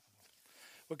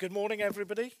Well, good morning,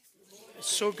 everybody. It's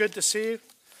so good to see you.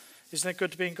 Isn't it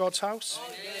good to be in God's house?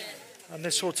 Amen. And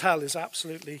this hotel is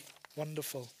absolutely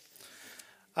wonderful.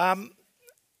 I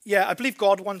believe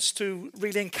God wants to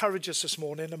really encourage us this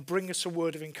morning and bring us a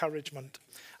word of encouragement.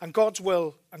 And God's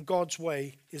will and God's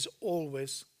way is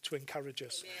always to encourage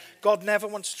us. Amen. God never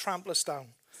wants to trample us down.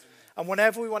 And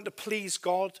whenever we want to please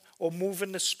God or move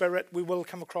in the Spirit, we will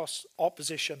come across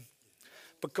opposition.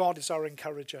 But God is our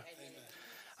encourager. Amen.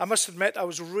 I must admit, I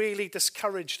was really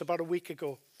discouraged about a week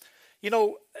ago. You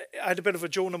know, I had a bit of a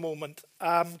Jonah moment.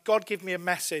 God gave me a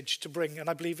message to bring, and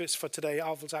I believe it's for today.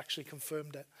 Arvel's actually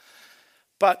confirmed it.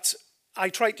 But I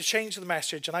tried to change the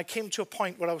message, and I came to a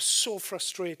point where I was so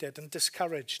frustrated and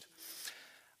discouraged.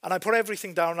 And I put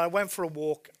everything down, and I went for a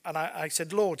walk, and I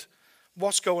said, Lord,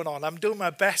 what's going on? I'm doing my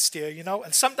best here, you know.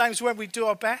 And sometimes when we do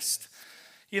our best,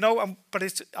 you know,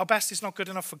 but our best is not good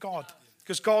enough for God,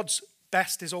 because God's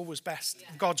best is always best.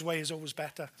 And God's way is always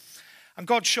better. And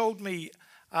God showed me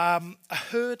a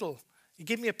hurdle. He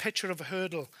gave me a picture of a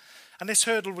hurdle. And this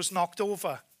hurdle was knocked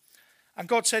over. And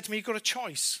God said to me, you've got a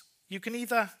choice. You can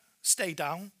either stay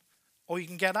down or you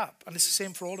can get up. And it's the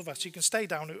same for all of us. You can stay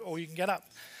down or you can get up.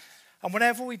 And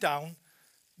whenever we're down,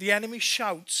 the enemy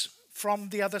shouts from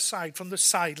the other side, from the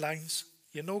sidelines,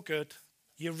 you're no good,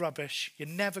 you're rubbish, you're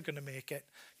never going to make it.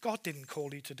 God didn't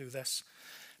call you to do this.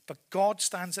 But God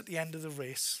stands at the end of the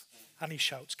race and he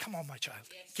shouts, come on, my child,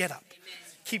 get up.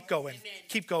 Amen. Keep going. Amen.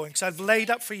 Keep going. Because I've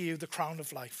laid up for you the crown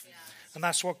of life. Yeah. And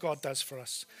that's what God does for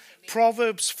us. Amen.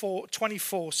 Proverbs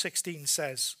 24:16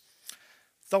 says,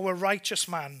 though a righteous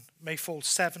man may fall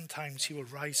 7 times, he will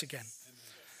rise again. Amen.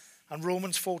 And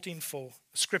Romans 14:4,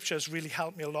 scripture has really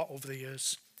helped me a lot over the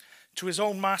years. To his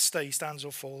own master he stands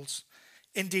or falls.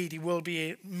 Indeed, he will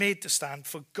be made to stand,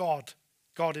 for God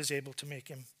is able to make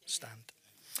him stand.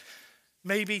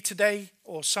 Maybe today,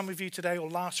 or some of you today, or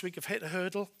last week have hit a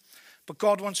hurdle, but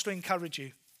God wants to encourage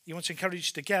you. He wants to encourage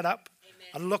you to get up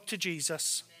and look to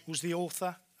Jesus, who's the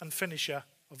author and finisher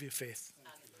of your faith.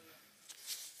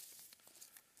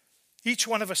 Each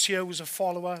one of us here who's a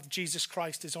follower of Jesus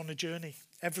Christ is on a journey.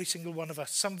 Every single one of us.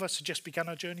 Some of us have just begun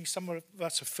our journey. Some of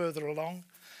us are further along.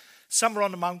 Some are on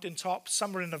the mountaintop.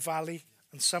 Some are in the valley.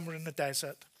 And some are in the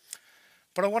desert.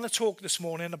 But I want to talk this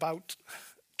morning about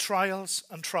trials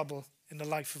and trouble in the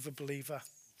life of a believer.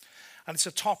 And it's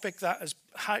a topic that has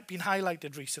been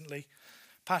highlighted recently.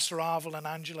 Pastor Arvel and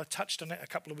Angela touched on it a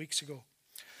couple of weeks ago.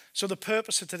 So the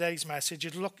purpose of today's message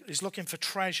is looking for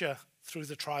treasure through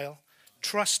the trial,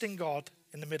 trusting God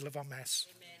in the middle of our mess.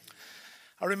 Amen.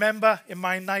 I remember in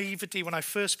my naivety when I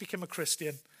first became a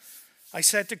Christian, I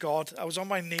said to God, I was on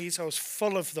my knees, I was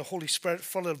full of the Holy Spirit,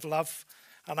 full of love,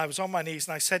 and I was on my knees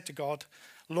and I said to God,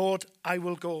 Lord, I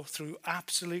will go through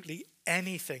absolutely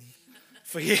anything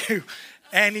for you,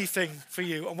 anything for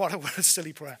you. And what a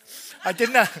silly prayer. I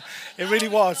didn't, it really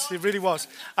was.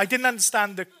 I didn't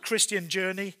understand the Christian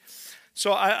journey.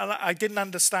 So I didn't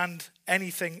understand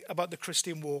anything about the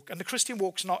Christian walk. And the Christian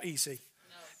walk's not easy.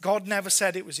 God never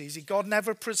said it was easy. God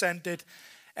never presented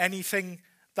anything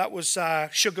that was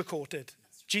sugar-coated.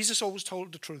 Jesus always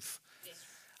told the truth.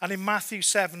 And in Matthew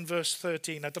 7, verse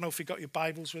 13, I don't know if you've got your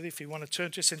Bibles with you, if you want to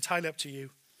turn to it, it's entirely up to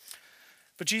you.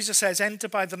 But Jesus says, enter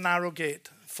by the narrow gate,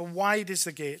 for wide is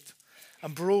the gate,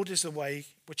 and broad is the way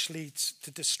which leads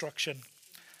to destruction.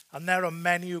 And there are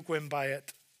many who go in by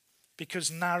it,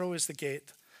 because narrow is the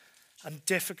gate, and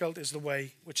difficult is the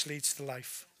way which leads to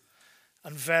life.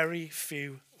 And very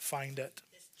few find it.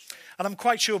 And I'm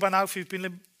quite sure by now, if you've been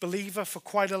a believer for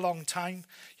quite a long time,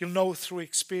 you'll know through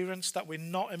experience that we're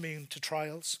not immune to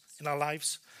trials in our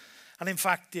lives. And in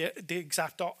fact, the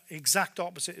exact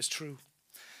opposite is true.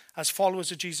 As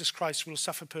followers of Jesus Christ, we'll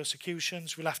suffer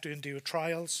persecutions, we'll have to endure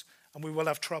trials, and we will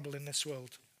have trouble in this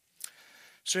world.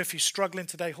 So if you're struggling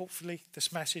today, hopefully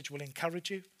this message will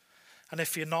encourage you. And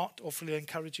if you're not, hopefully it'll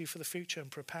encourage you for the future and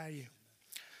prepare you.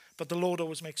 But the Lord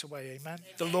always makes a way, amen?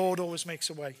 The Lord always makes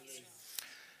a way.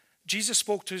 Jesus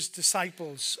spoke to his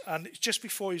disciples, and just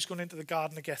before he was going into the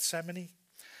Garden of Gethsemane,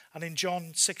 and in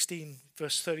John 16,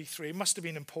 verse 33, it must have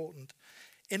been important.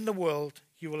 In the world,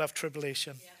 you will have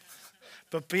tribulation. Yeah.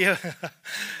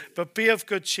 But be of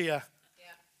good cheer. Yeah.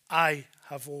 I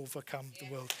have overcome the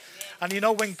world. Yeah. And you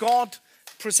know, when God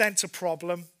presents a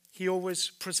problem, he always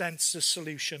presents a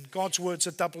solution. God's word's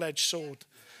a double-edged sword.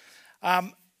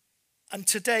 And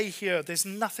today here, there's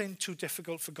nothing too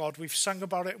difficult for God. We've sung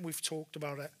about it and we've talked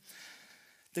about it.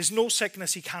 There's no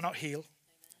sickness he cannot heal.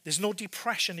 There's no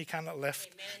depression he cannot lift.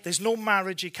 Amen. There's no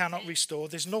marriage he cannot restore.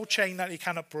 There's no chain that he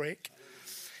cannot break.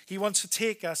 He wants to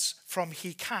take us from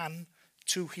he can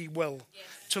to he will. Yes.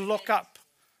 To look up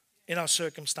in our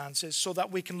circumstances so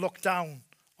that we can look down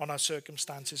on our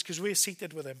circumstances because we're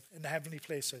seated with him in the heavenly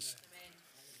places.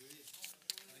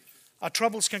 Our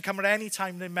troubles can come at any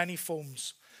time in many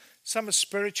forms. Some are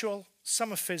spiritual,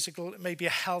 some are physical. It may be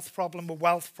a health problem, a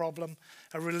wealth problem,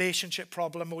 a relationship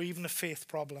problem, or even a faith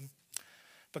problem.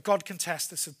 But God can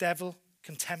test us. The devil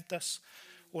can tempt us,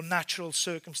 or natural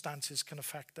circumstances can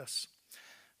affect us.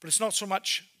 But it's not so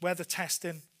much where the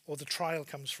testing or the trial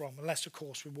comes from, unless, of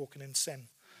course, we're walking in sin.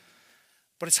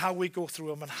 But it's how we go through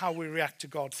them and how we react to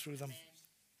God through them.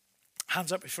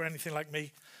 Hands up if you're anything like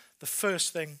me. The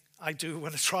first thing I do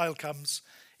when a trial comes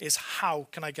is how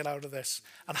can I get out of this?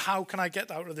 And how can I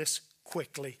get out of this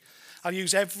quickly? I'll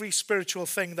use every spiritual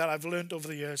thing that I've learned over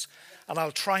the years, and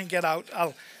I'll try and get out.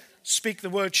 I'll speak the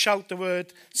word, shout the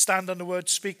word, stand on the word,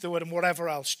 speak the word, and whatever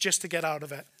else, just to get out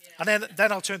of it. And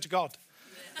then I'll turn to God.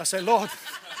 I say, Lord,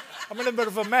 I'm in a bit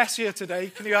of a mess here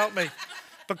today. Can you help me?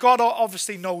 But God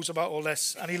obviously knows about all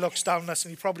this, and he looks down on us,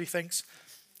 and he probably thinks,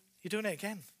 you're doing it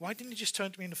again. Why didn't you just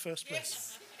turn to me in the first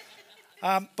place?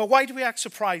 But why do we act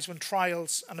surprised when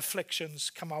trials and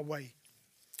afflictions come our way?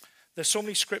 There's so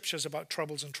many scriptures about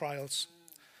troubles and trials.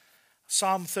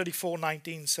 Psalm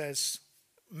 34:19 says,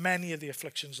 many of the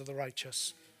afflictions of the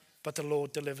righteous, but the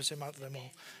Lord delivers him out of them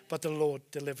all. But the Lord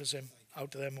delivers him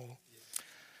out of them all.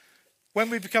 When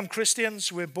we become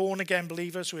Christians, we're born-again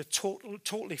believers. We're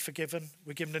totally forgiven.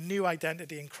 We're given a new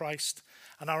identity in Christ,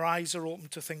 and our eyes are open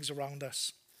to things around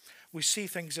us. We see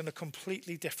things in a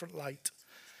completely different light,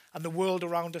 and the world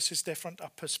around us is different. Our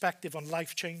perspective on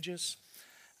life changes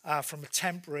from a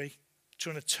temporary to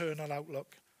an eternal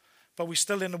outlook. But we're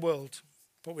still in the world,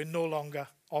 but we're no longer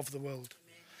of the world.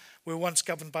 We were once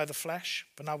governed by the flesh,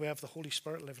 but now we have the Holy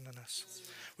Spirit living in us.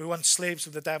 We were once slaves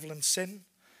of the devil and sin,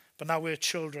 but now we're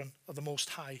children of the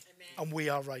Most High, and we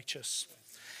are righteous.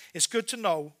 It's good to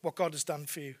know what God has done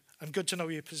for you, and good to know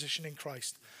your position in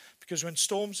Christ, because when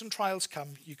storms and trials come,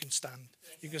 you can stand.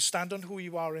 You can stand on who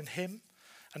you are in him,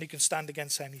 and you can stand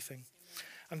against anything.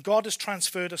 And God has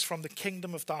transferred us from the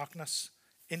kingdom of darkness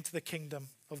into the kingdom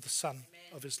of the Son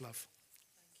of his love.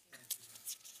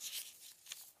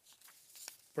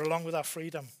 But along with our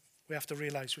freedom, we have to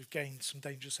realize we've gained some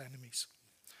dangerous enemies.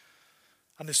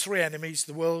 And there's three enemies: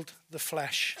 the world, the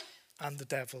flesh, and the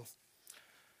devil.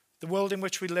 The world in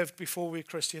which we lived before we were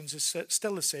Christians is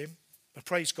still the same, but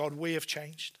praise God, we have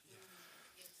changed.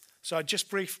 So I just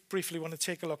briefly want to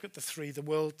take a look at the three: the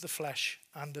world, the flesh,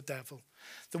 and the devil.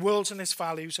 The world and its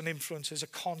values and influences are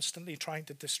constantly trying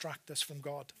to distract us from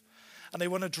God. And they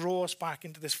want to draw us back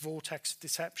into this vortex of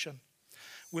deception.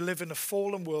 We live in a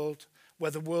fallen world where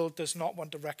the world does not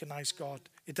want to recognize God.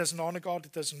 It doesn't honor God.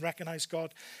 It doesn't recognize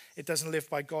God. It doesn't live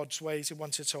by God's ways. It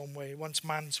wants its own way. It wants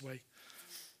man's way.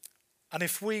 And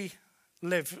if we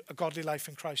live a godly life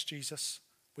in Christ Jesus,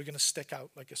 we're going to stick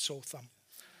out like a sore thumb.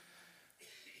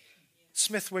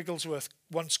 Smith Wigglesworth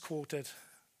once quoted,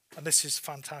 and this is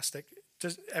fantastic.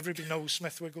 Does everybody know who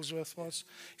Smith Wigglesworth was?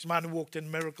 He's a man who walked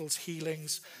in miracles,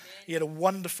 healings. He had a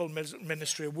wonderful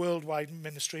ministry, a worldwide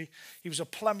ministry. He was a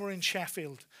plumber in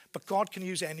Sheffield, but God can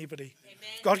use anybody. Amen.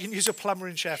 God can use a plumber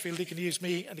in Sheffield. He can use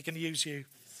me, and he can use you.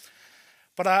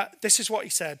 But this is what he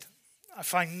said: I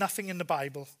find nothing in the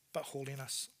Bible but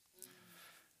holiness,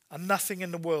 and nothing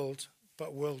in the world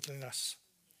but worldliness.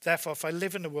 Therefore, if I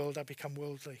live in the world, I become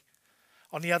worldly.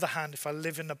 On the other hand, if I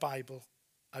live in the Bible,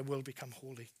 I will become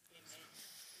holy.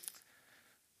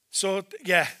 So,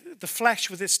 yeah, the flesh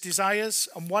with its desires,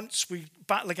 and once we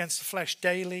battle against the flesh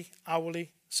daily,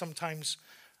 hourly, sometimes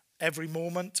every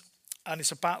moment, and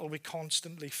it's a battle we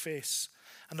constantly face.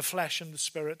 And the flesh and the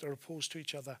spirit are opposed to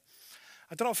each other.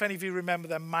 I don't know if any of you remember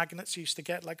them magnets you used to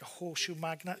get, like a horseshoe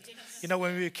magnet. You know,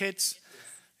 when we were kids?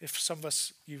 If some of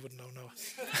us, you wouldn't know,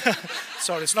 no.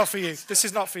 Sorry, it's not for you. This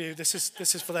is not for you. This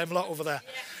is for them lot over there.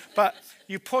 But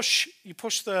you push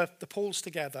the poles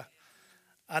together.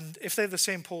 And if they're the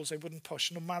same poles, they wouldn't push.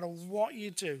 No matter what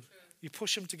you do, you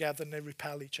push them together and they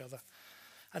repel each other.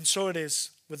 And so it is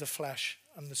with the flesh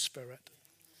and the spirit.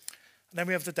 And then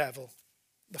we have the devil,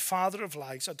 the father of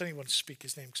lies. I don't even want to speak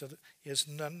his name because he has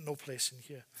no place in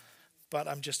here. But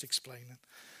I'm just explaining.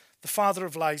 The father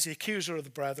of lies, the accuser of the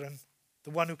brethren,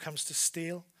 the one who comes to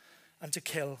steal and to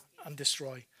kill and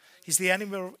destroy. He's the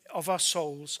enemy of our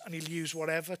souls, and he'll use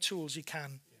whatever tools he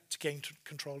can to gain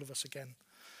control of us again.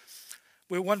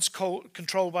 We were once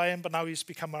controlled by him, but now he's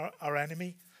become our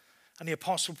enemy. And the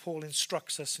Apostle Paul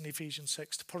instructs us in Ephesians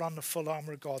 6 to put on the full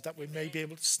armor of God that we may be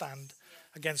able to stand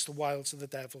against the wiles of the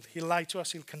devil. He'll lie to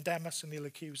us, he'll condemn us, and he'll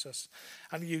accuse us.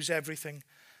 And he'll use everything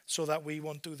so that we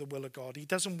won't do the will of God. He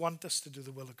doesn't want us to do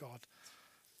the will of God.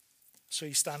 So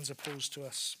he stands opposed to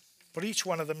us. But each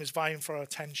one of them is vying for our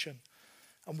attention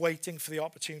and waiting for the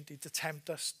opportunity to tempt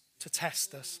us to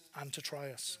test us and to try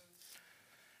us.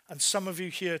 And some of you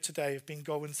here today have been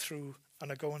going through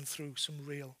and are going through some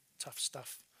real tough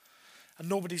stuff. And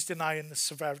nobody's denying the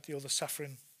severity or the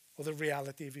suffering or the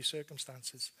reality of your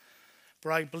circumstances.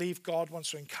 But I believe God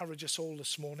wants to encourage us all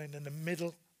this morning in the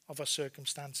middle of our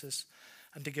circumstances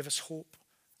and to give us hope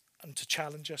and to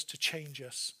challenge us, to change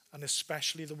us, and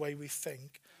especially the way we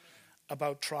think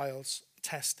about trials,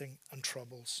 testing, and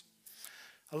troubles.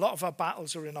 A lot of our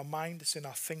battles are in our mind, it's in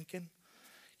our thinking.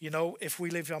 You know, if we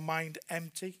leave our mind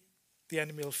empty, the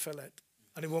enemy will fill it,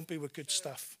 and it won't be with good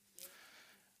stuff.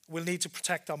 We'll need to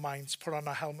protect our minds, put on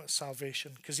our helmet of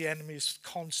salvation, because the enemy is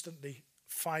constantly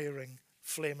firing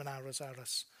flaming arrows at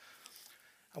us.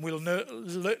 And we'll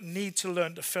need to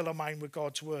learn to fill our mind with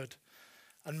God's word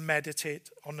and meditate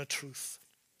on the truth.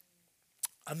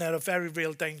 And there are very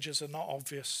real dangers that are not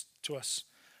obvious to us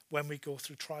when we go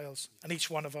through trials. And each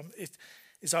one of them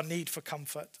is our need for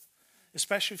comfort,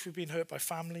 especially if we've been hurt by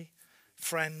family,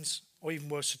 friends, or even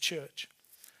worse, a church.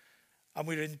 And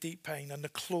we're in deep pain. And the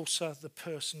closer the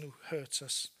person who hurts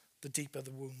us, the deeper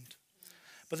the wound.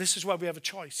 But this is where we have a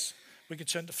choice. We can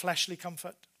turn to fleshly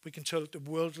comfort, we can turn to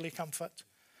worldly comfort,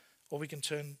 or we can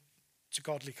turn to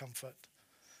godly comfort.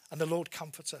 And the Lord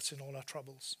comforts us in all our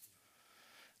troubles.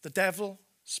 The devil's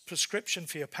prescription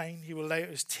for your pain, he will lay out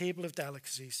his table of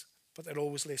delicacies, but they're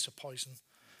always laced with poison.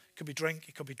 It could be drink,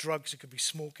 it could be drugs, it could be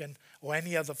smoking, or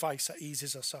any other vice that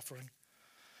eases our suffering.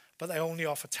 But they only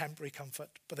offer temporary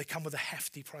comfort, but they come with a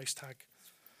hefty price tag.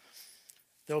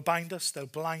 They'll bind us, they'll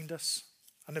blind us,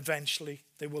 and eventually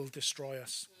they will destroy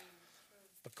us.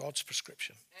 But God's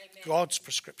prescription, God's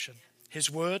prescription, his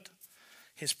word,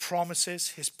 his promises,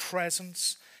 his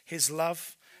presence, his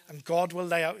love, and God will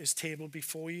lay out his table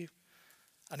before you,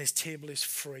 and his table is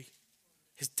free.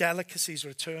 His delicacies are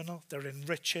eternal, they're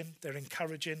enriching, they're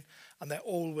encouraging, and they're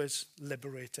always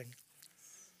liberating.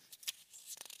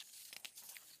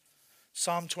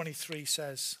 Psalm 23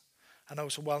 says, I know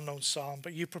it's a well-known psalm,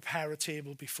 but you prepare a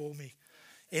table before me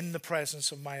in the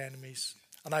presence of my enemies.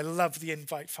 And I love the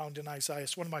invite found in Isaiah.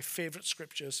 It's one of my favorite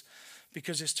scriptures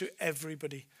because it's to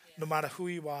everybody, no matter who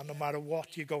you are, no matter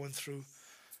what you're going through.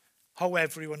 How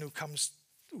everyone who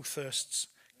thirsts,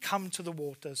 come to the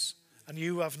waters, and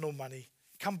you have no money.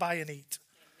 Come buy and eat.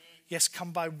 Yes,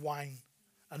 come buy wine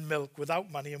and milk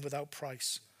without money and without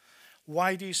price.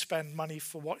 Why do you spend money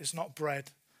for what is not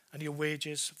bread and your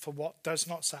wages for what does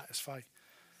not satisfy?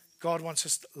 God wants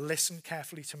us to listen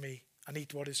carefully to me and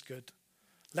eat what is good.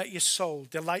 Let your soul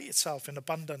delight itself in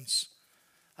abundance,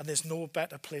 and there's no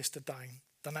better place to dine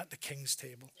than at the King's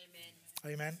table.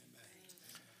 Amen. Amen.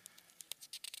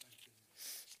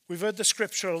 We've heard the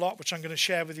scripture a lot, which I'm going to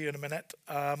share with you in a minute,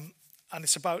 and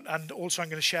also I'm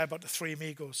going to share about the three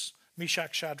amigos,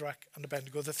 Meshach, Shadrach, and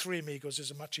Abednego. The three amigos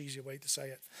is a much easier way to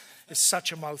say it. It's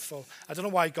such a mouthful. I don't know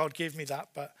why God gave me that,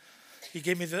 but he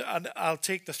gave me and I'll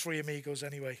take the three amigos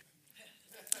anyway.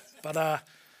 But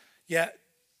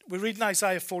we read in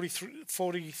Isaiah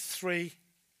 43,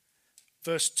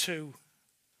 verse 2.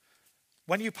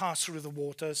 When you pass through the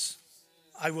waters,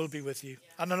 I will be with you.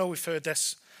 And I know we've heard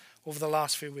this over the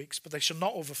last few weeks, but they shall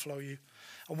not overflow you.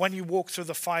 And when you walk through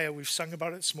the fire, we've sung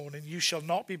about it this morning, you shall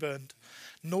not be burned,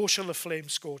 nor shall the flame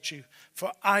scorch you.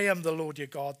 For I am the Lord your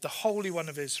God, the Holy One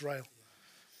of Israel,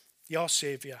 your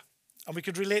Savior. And we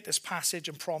could relate this passage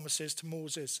and promises to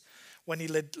Moses when he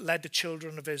led the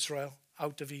children of Israel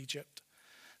out of Egypt.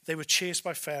 They were chased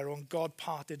by Pharaoh, and God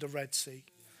parted the Red Sea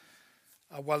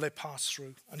while they passed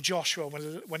through. And Joshua,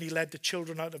 when he led the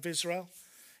children out of Israel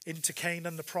into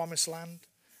Canaan, the promised land,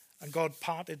 and God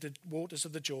parted the waters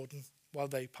of the Jordan while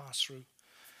they passed through.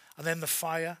 And then the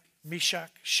fire,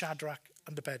 Meshach, Shadrach,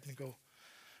 and Abednego.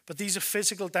 But these are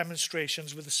physical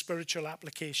demonstrations with a spiritual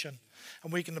application,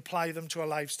 and we can apply them to our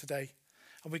lives today.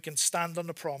 And we can stand on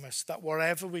the promise that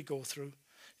wherever we go through,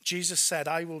 Jesus said,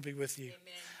 I will be with you.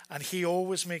 Amen. And he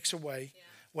always makes a way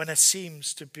when there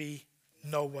seems to be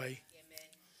no way. Amen.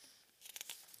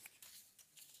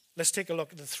 Let's take a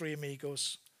look at the three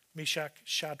amigos, Meshach,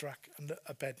 Shadrach, and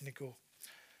Abednego.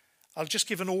 I'll just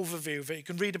give an overview of it. You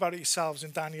can read about it yourselves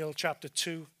in Daniel chapter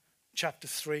 2, chapter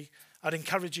 3. I'd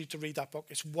encourage you to read that book.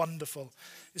 It's wonderful,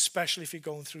 especially if you're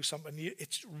going through something.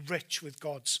 It's rich with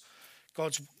God's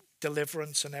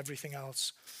deliverance and everything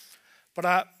else.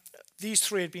 But these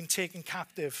three had been taken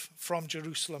captive from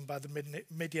Jerusalem by the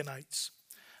Midianites,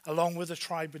 along with the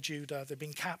tribe of Judah. They'd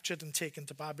been captured and taken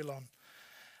to Babylon.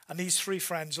 And these three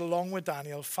friends, along with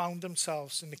Daniel, found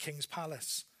themselves in the king's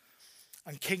palace.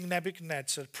 And King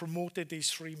Nebuchadnezzar promoted these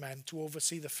three men to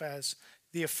oversee the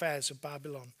affairs of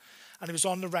Babylon. And it was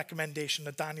on the recommendation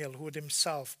of Daniel, who had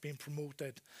himself been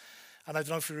promoted. And I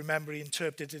don't know if you remember, he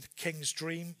interpreted the king's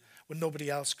dream when nobody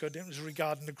else could. It was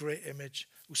regarding the great image,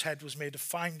 whose head was made of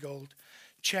fine gold,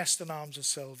 chest and arms of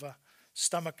silver,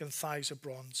 stomach and thighs of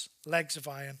bronze, legs of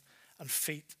iron, and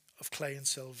feet of clay and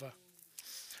silver.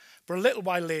 But a little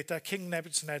while later, King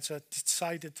Nebuchadnezzar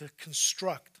decided to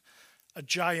construct a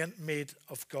giant made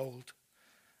of gold.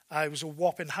 It was a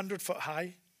whopping 100 foot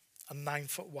high and 9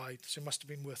 foot wide, so it must have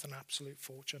been worth an absolute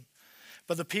fortune.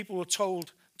 But the people were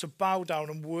told to bow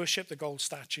down and worship the gold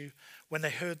statue when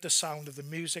they heard the sound of the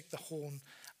music, the horn,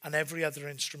 and every other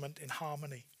instrument in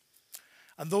harmony.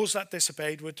 And those that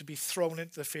disobeyed were to be thrown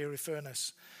into the fiery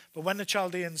furnace. But when the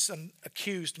Chaldeans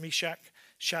accused Meshach,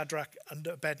 Shadrach, and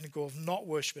Abednego of not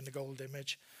worshipping the gold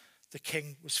image, the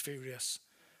king was furious.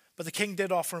 But the king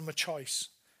did offer him a choice,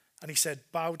 and he said,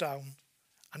 bow down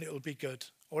and it will be good,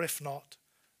 or if not,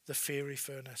 the fiery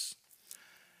furnace.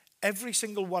 Every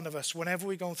single one of us, whenever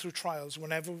we're going through trials,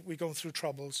 whenever we're going through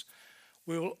troubles,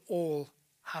 we will all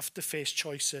have to face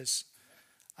choices.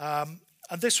 And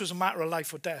this was a matter of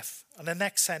life or death, and the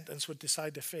next sentence would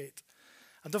decide their fate.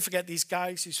 And don't forget, these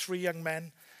guys, these 3 young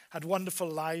men, had wonderful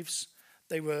lives.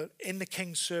 They were in the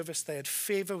king's service. They had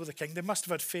favor with the king. They must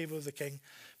have had favor with the king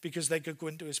because they could go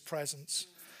into his presence.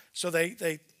 So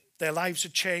their lives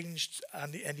had changed,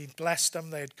 and he blessed them.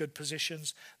 They had good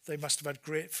positions. They must have had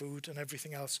great food and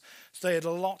everything else. So they had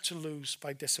a lot to lose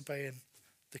by disobeying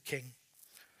the king.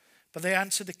 But they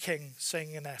answered the king,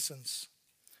 saying in essence,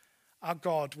 our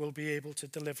God will be able to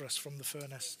deliver us from the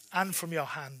furnace and from your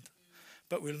hand,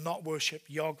 but we'll not worship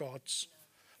your gods.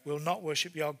 We'll not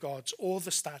worship your gods or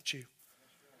the statue.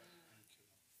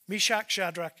 Meshach,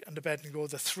 Shadrach, and Abednego,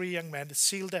 the 3 young men, had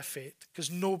sealed their fate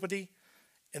because nobody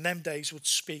in them days would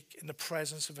speak in the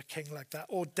presence of a king like that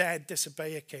or dared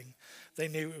disobey a king. They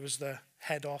knew it was the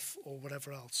head off or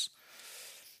whatever else.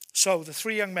 So the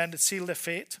 3 young men had sealed their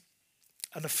fate,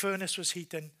 and the furnace was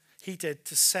heated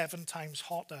to 7 times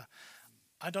hotter.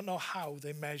 I don't know how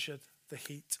they measured the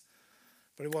heat,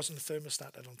 but it wasn't a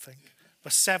thermostat, I don't think.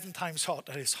 But 7 times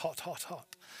hotter is hot, hot,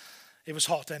 hot. It was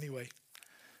hot anyway.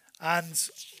 And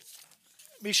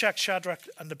Meshach, Shadrach,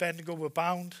 and Abednego were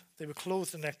bound. They were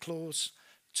clothed in their clothes,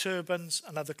 turbans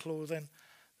and other clothing.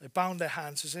 They bound their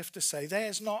hands as if to say,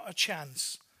 there's not a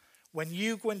chance when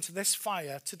you go into this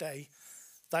fire today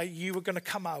that you are going to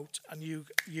come out and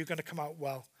you're going to come out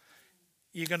well.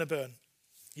 You're going to burn.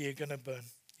 You're going to burn.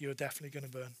 You're definitely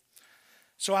going to burn.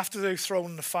 So after they were thrown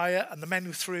in the fire, and the men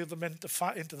who threw them into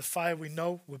the fire, we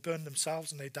know, were burned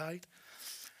themselves and they died.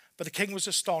 But the king was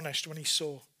astonished when he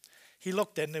saw. He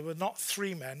looked in, there were not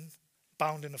 3 men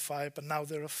bound in the fire, but now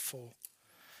there are 4.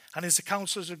 And his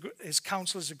counselors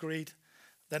agreed.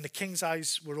 Then the king's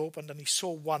eyes were opened, and he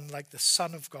saw one like the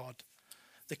Son of God.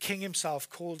 The king himself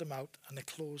called him out, and their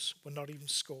clothes were not even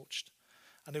scorched,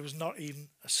 and there was not even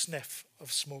a sniff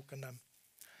of smoke in them.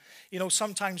 You know,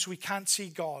 sometimes we can't see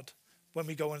God when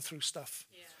we're going through stuff.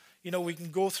 Yeah. You know, we can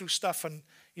go through stuff and,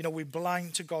 you know, we're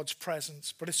blind to God's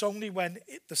presence. But it's only when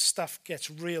the stuff gets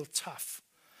real tough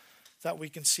that we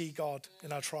can see God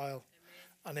in our trial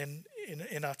and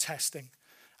in our testing.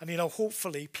 And, you know,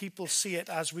 hopefully people see it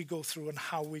as we go through and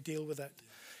how we deal with it.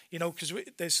 You know, because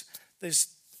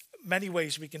there's many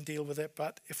ways we can deal with it.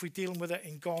 But if we deal with it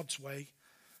in God's way,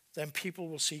 then people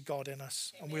will see God in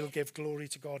us. And we'll give glory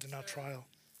to God in our trial.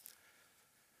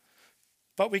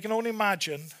 But we can only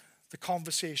imagine the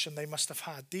conversation they must have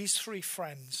had. These 3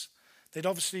 friends, they'd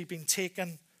obviously been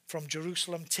taken from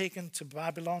Jerusalem, taken to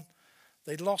Babylon.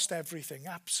 They'd lost everything,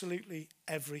 absolutely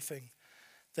everything.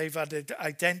 They've had their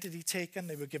identity taken.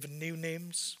 They were given new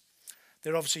names.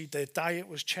 Their diet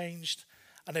was changed,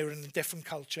 and they were in a different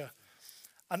culture.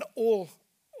 And all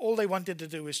they wanted to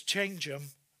do is change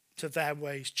them to their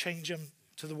ways, change them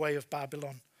to the way of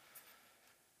Babylon.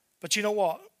 But you know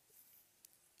what?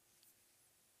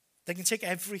 They can take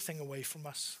everything away from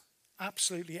us,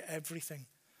 absolutely everything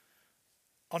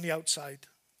on the outside,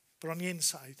 but on the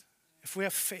inside, if we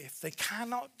have faith, they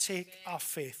cannot take our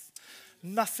faith.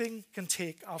 Nothing can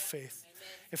take our faith.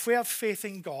 If we have faith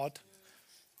in God,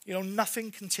 you know,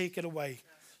 nothing can take it away.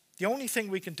 The only thing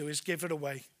we can do is give it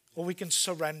away, or we can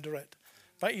surrender it.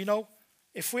 But, you know,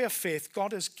 if we have faith,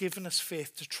 God has given us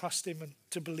faith to trust him and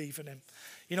to believe in him.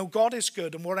 You know, God is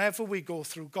good, and whatever we go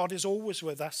through, God is always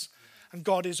with us. And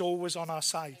God is always on our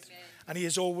side. Amen. And he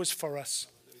is always for us.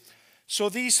 So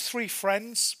these 3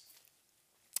 friends,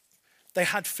 they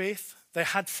had faith, they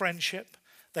had friendship,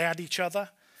 they had each other,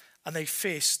 and they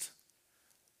faced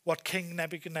what King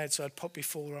Nebuchadnezzar had put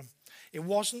before them. It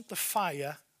wasn't the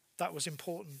fire that was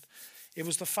important. It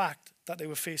was the fact that they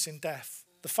were facing death.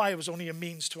 The fire was only a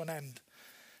means to an end.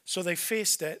 So they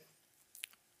faced it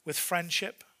with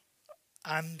friendship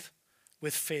and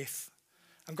with faith.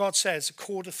 And God says a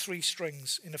cord of 3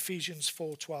 strings in Ephesians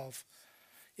 4:12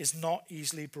 is not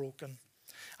easily broken.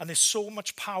 And there's so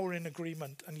much power in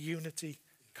agreement, and unity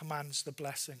commands the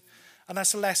blessing. And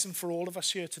that's a lesson for all of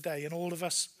us here today, and all of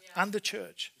us and the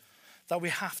church, that we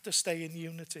have to stay in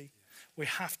unity. We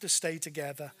have to stay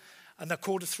together. And the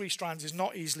cord of 3 strands is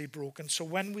not easily broken. So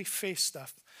when we face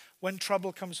stuff, when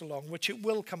trouble comes along, which it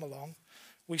will come along,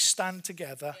 we stand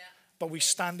together, but we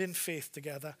stand in faith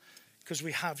together because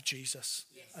we have Jesus.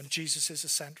 And Jesus is the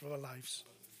center of our lives.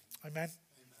 Amen.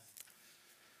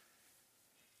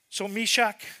 So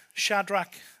Meshach,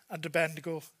 Shadrach, and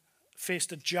Abednego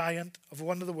faced a giant of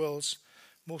one of the world's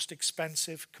most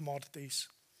expensive commodities.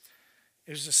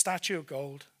 It was a statue of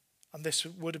gold, and this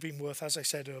would have been worth, as I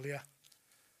said earlier,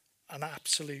 an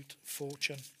absolute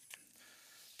fortune.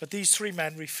 But these 3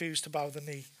 men refused to bow the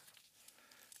knee.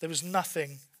 There was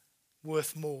nothing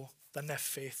worth more than their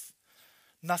faith.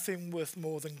 Nothing worth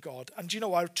more than God. And you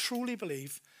know, I truly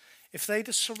believe if they'd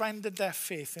have surrendered their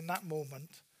faith in that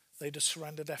moment, they'd have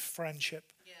surrendered their friendship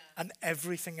and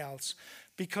everything else,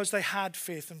 because they had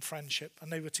faith and friendship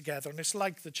and they were together. And it's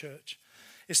like the church.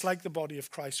 It's like the body of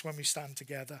Christ when we stand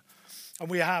together. And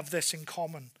we have this in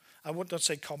common. I wouldn't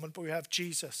say common, but we have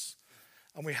Jesus.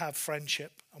 And we have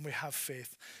friendship and we have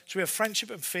faith. So we have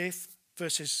friendship and faith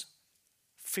versus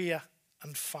fear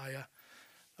and fire.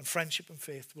 And friendship and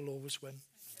faith will always win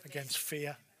against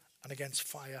fear and against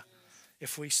fire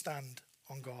if we stand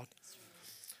on God.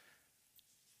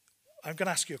 I'm going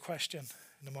to ask you a question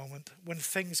in a moment. When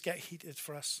things get heated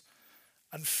for us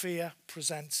and fear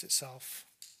presents itself,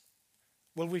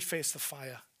 will we face the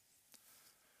fire?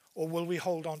 Or will we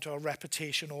hold on to our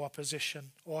reputation or our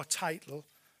position or our title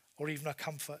or even our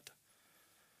comfort?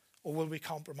 Or will we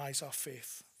compromise our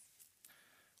faith?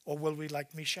 Or will we,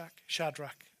 like Meshach,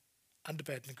 Shadrach, and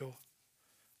Abednego,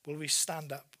 will we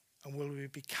stand up and will we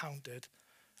be counted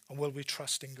and will we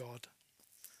trust in God?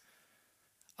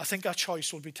 I think our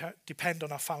choice will depend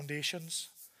on our foundations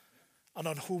and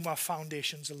on whom our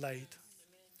foundations are laid.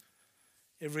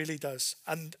 It really does.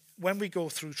 And when we go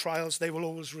through trials, they will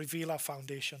always reveal our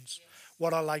foundations,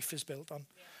 what our life is built on,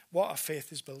 what our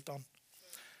faith is built on.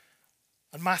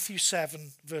 And Matthew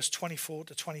 7, verse 24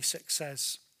 to 26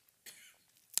 says,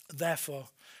 "Therefore,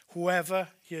 whoever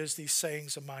hears these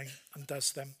sayings of mine and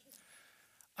does them,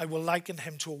 I will liken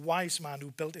him to a wise man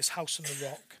who built his house on the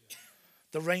rock.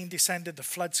 The rain descended, the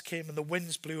floods came, and the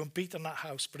winds blew and beat on that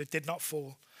house, but it did not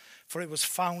fall, for it was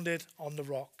founded on the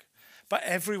rock. But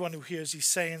everyone who hears these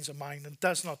sayings of mine and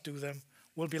does not do them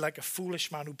will be like a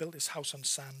foolish man who built his house on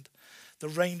sand. The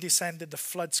rain descended, the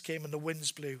floods came, and the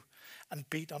winds blew and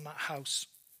beat on that house,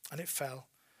 and it fell,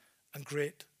 and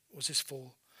great was his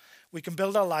fall." We can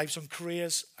build our lives on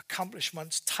careers,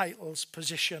 accomplishments, titles,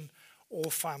 position, or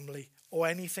family, or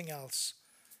anything else.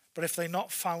 But if they're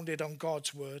not founded on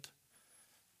God's word,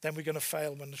 then we're going to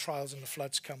fail when the trials and the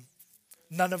floods come.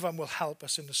 None of them will help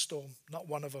us in the storm, not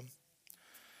one of them.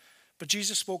 But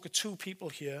Jesus spoke of 2 people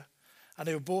here, and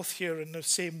they were both hearing the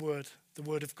same word, the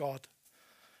word of God.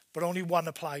 But only one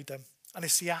applied them. And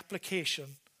it's the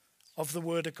application of the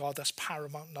word of God that's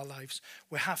paramount in our lives.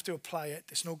 We have to apply it.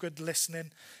 It's no good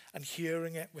listening and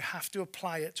hearing it. We have to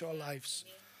apply it to our lives.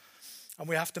 And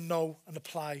we have to know and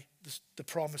apply the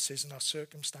promises in our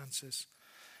circumstances.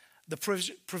 The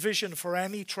provision for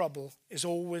any trouble is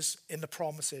always in the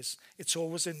promises. It's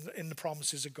always in the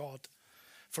promises of God.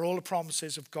 For all the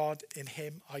promises of God in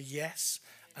him are yes,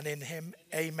 and in him,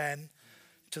 amen,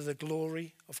 to the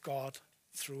glory of God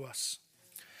through us.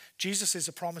 Jesus is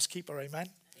a promise keeper,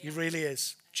 amen? He really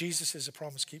is. Jesus is a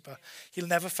promise keeper. He'll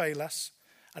never fail us,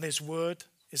 and his word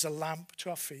is a lamp to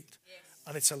our feet,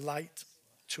 and it's a light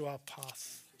to our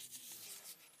path.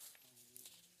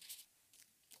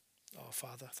 Oh,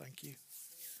 Father, thank you.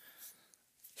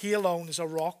 He alone is a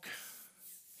rock.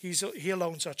 He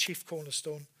alone is our chief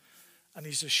cornerstone, and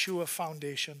he's a sure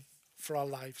foundation for our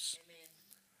lives. Amen.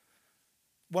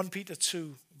 1 Peter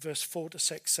 2, verse 4 to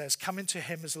 6 says, "Come into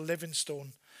him as a living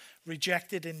stone,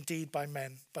 rejected indeed by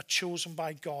men, but chosen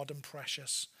by God and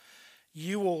precious.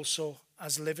 You also,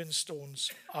 as living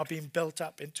stones, are being built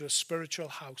up into a spiritual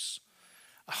house,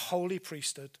 a holy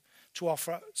priesthood, to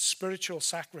offer spiritual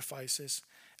sacrifices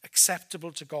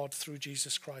acceptable to God through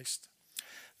Jesus Christ.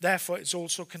 Therefore, it's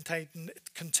also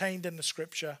contained in the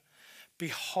scripture,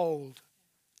 'Behold,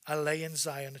 I lay in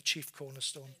Zion a chief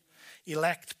cornerstone,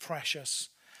 elect, precious,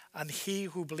 and he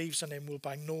who believes in him will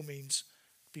by no means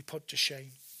be put to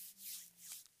shame.'"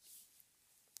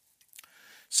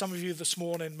 Some of you this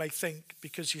morning may think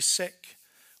because you're sick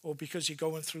or because you're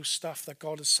going through stuff that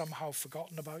God has somehow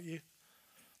forgotten about you.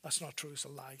 That's not true. It's a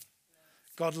lie.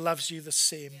 God loves you the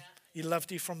same. He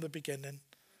loved you from the beginning.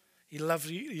 He'll love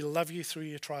you through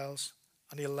your trials,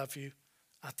 and he'll love you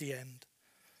at the end.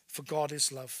 For God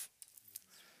is love.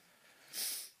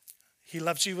 He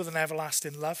loves you with an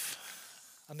everlasting love,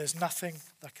 and there's nothing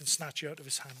that can snatch you out of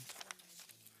his hand.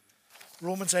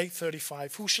 Romans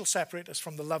 8:35, who shall separate us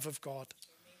from the love of God?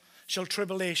 Shall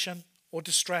tribulation or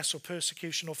distress or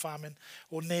persecution or famine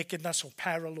or nakedness or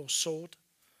peril or sword?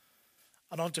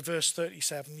 And on to verse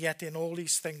 37, yet in all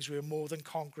these things we are more than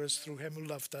conquerors through him who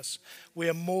loved us. We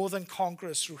are more than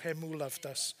conquerors through him who loved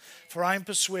us. For I am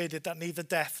persuaded that neither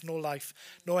death nor life,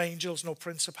 nor angels, nor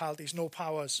principalities, nor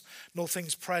powers, nor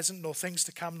things present, nor things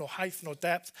to come, nor height, nor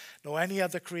depth, nor any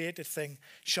other created thing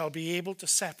shall be able to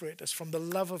separate us from the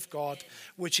love of God,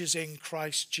 which is in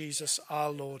Christ Jesus our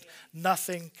Lord.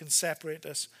 Nothing can separate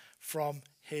us from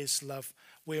his love.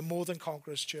 We are more than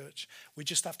conquerors, church. We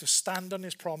just have to stand on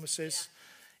his promises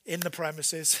in the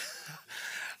premises.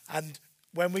 And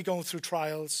when we go through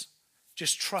trials,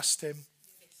 just trust him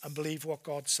and believe what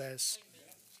God says.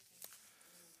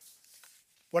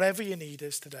 Whatever your need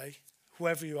is today,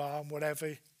 whoever you are and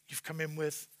whatever you've come in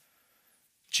with,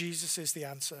 Jesus is the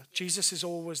answer. Jesus is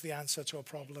always the answer to our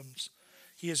problems.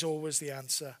 He is always the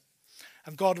answer.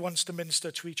 And God wants to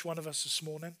minister to each one of us this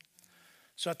morning.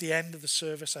 So at the end of the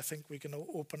service, I think we're going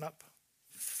to open up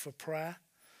for prayer,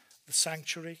 the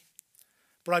sanctuary.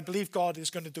 But I believe God is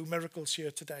going to do miracles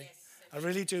here today. Yes, I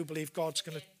really do believe God's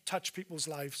going to touch people's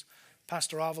lives.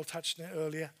 Pastor Arvel touched on it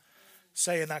earlier,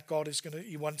 saying that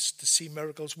he wants to see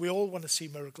miracles. We all want to see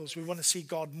miracles. We want to see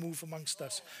God move amongst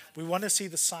us. We want to see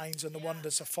the signs and the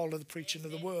wonders that follow the preaching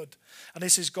of the word. And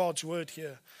this is God's word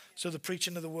here. So the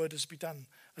preaching of the word has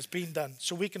been done.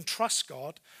 So we can trust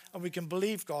God and we can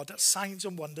believe God that signs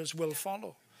and wonders will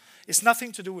follow. It's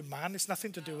nothing to do with man. It's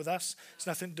nothing to do with us. It's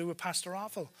nothing to do with Pastor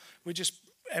Arvel.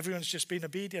 Everyone's just been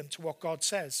obedient to what God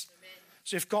says. Amen.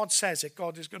 So if God says it,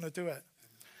 God is going to do it.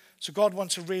 So God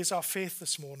wants to raise our faith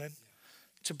this morning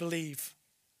to believe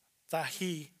that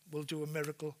he will do a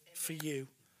miracle for you.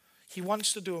 He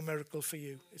wants to do a miracle for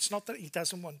you. It's not that he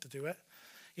doesn't want to do it.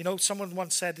 You know, someone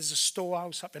once said there's a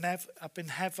storehouse up in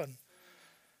heaven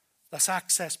that's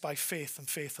accessed by faith and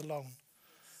faith alone.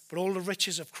 But all the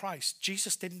riches of Christ,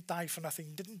 Jesus didn't die for nothing.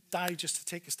 He didn't die just to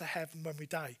take us to heaven when we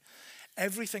die.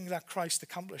 Everything that Christ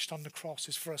accomplished on the cross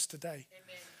is for us today.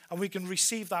 Amen. And we can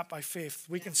receive that by faith.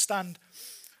 We can stand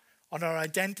on our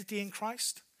identity in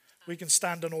Christ. We can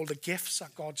stand on all the gifts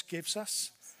that God gives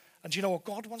us. And you know what?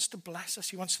 God wants to bless us.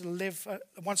 He wants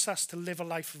us to live a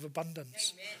life of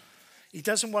abundance. Amen. He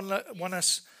doesn't want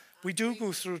us. We do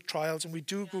go through trials and we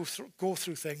do go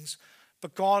through things.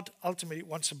 But God ultimately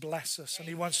wants to bless us and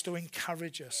he wants to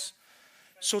encourage us.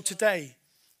 So today,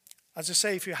 as I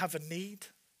say, if you have a need,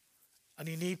 and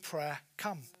you need prayer,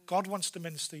 come. God wants to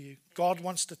minister you. God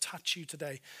wants to touch you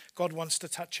today. God wants to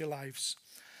touch your lives.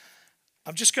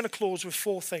 I'm just going to close with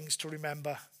 4 things to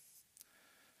remember,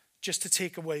 just to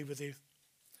take away with you.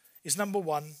 Is number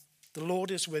 1, the Lord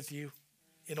is with you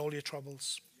in all your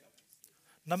troubles.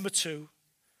 Number 2,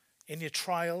 in your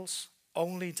trials,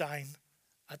 only dine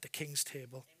at the King's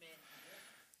table. Amen.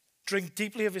 Drink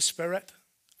deeply of his Spirit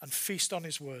and feast on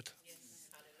his word. Yes.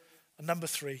 And number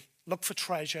 3, look for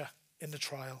treasure in the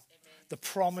trial. Amen. The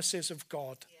promises of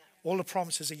God. Yeah. All the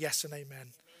promises are yes and amen.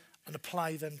 Amen. And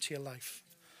apply them to your life.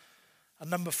 And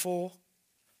number 4,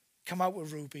 come out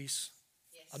with rubies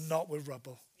and not with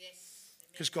rubble. Yes.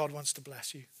 Because God wants to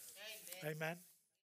bless you. Amen. Amen.